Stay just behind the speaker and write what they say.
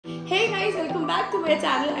Back to my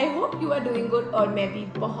channel. I hope you are doing good. और मैं भी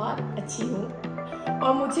बहुत अच्छी हूँ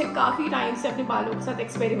और मुझे काफ़ी टाइम से अपने बालों के साथ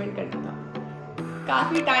एक्सपेरिमेंट करना था।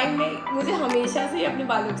 काफ़ी टाइम नहीं, मुझे हमेशा से अपने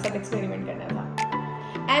बालों के साथ एक्सपेरिमेंट करना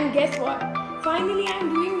था। And guess what, finally I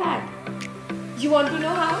am doing that. You want to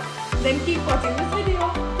know how? Then keep watching this video.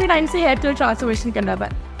 काफ़ी टाइम से हेयर कलर ट्रांसफॉर्मेशन करना था,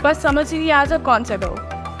 बस समझ नहीं आ रहा कौन सा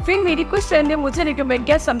करो। फिर मेरी कुछ फ्रेंड ने मुझे रिकमेंड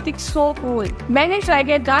किया समथिंग सो कूल। मैंने ट्राई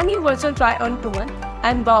किया Garnier virtual try on tool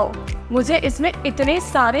and wow, मुझे इसमें इतने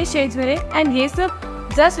सारे शेड्स मिले एंड ये सब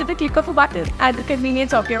just with the click of a button at the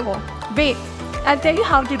convenience of your home. Wait, I'll tell you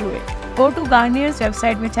how to do it. Go to Garnier's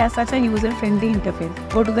website, which has such a user-friendly interface.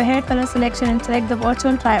 Go to the hair color selection and select the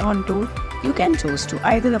virtual try-on tool. You can choose to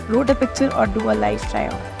either upload a picture or do a live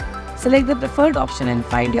try-on. Select the preferred option and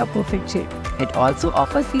find your perfect shade. It also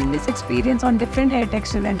offers seamless experience on different hair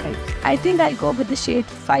texture and types. I think I'll go with the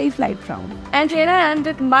shade 5 Light Brown. And here I am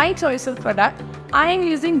with my choice of product. I am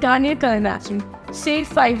using Garnier Color Natural shade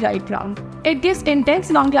 5 Light Brown. It gives intense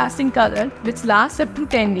long-lasting color which lasts up to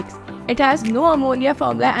 10 weeks. It has no ammonia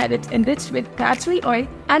formula and it's enriched with natural oil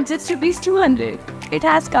and just rupees 200. It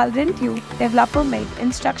has coloring tube, developer made,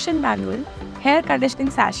 instruction manual, hair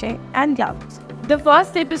conditioning sachet and gloves. The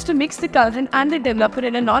first step is to mix the coloring and the developer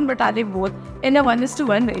in a non-metallic bowl in a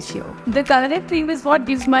 1:1 ratio. The coloring cream is what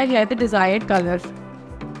gives my hair the desired color,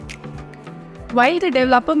 while the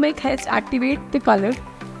developer milk helps activate the color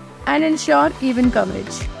and ensure even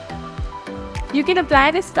coverage. You can apply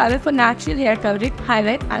this color for natural hair covering,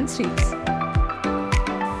 highlight and streaks.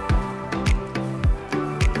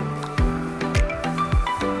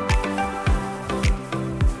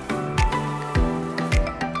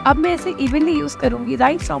 अब मैं इसे evenly use करूँगी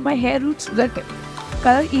right from my hair roots to the tip.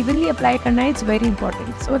 Color evenly apply करना is very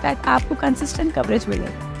important so that आपको consistent coverage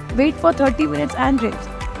मिले. Wait for 30 minutes and rinse.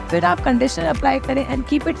 फिर आप conditioner apply करें and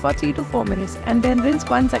keep it for 3 to 4 minutes and then rinse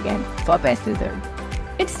once again for best result.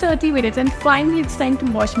 It's 30 minutes and finally it's time to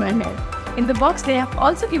wash my hair. In the box they have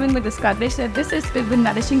also given me this coverage that this is filled with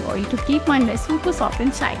nourishing oil to keep my hair super soft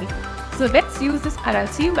and shiny. So let's use this and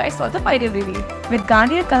I'll see you guys for the final review. With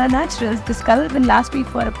Garnier Color Naturals, this color will last me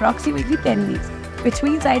for approximately 10 weeks, which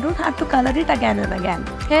means I don't have to color it again and again.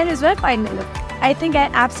 Here is my final look. I think I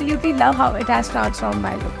absolutely love how it has transformed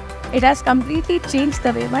my look. It has completely changed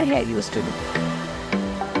the way my hair used to look.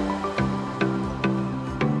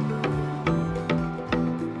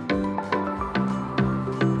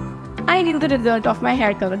 I knew the result of my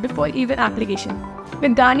hair color before even application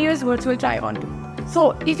with Garnier's Virtual Try-On Tool. So,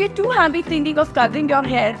 if you're too happy thinking of coloring your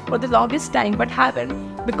hair for the longest time but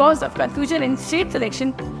haven't because of confusion in shade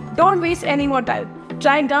selection, don't waste any more time.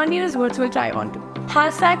 Try Garnier's Virtual Try-On Tool.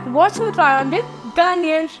 #Virtual Try-On with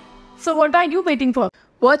Garnier. So what are you waiting for?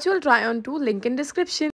 Virtual Try-On Tool link in description.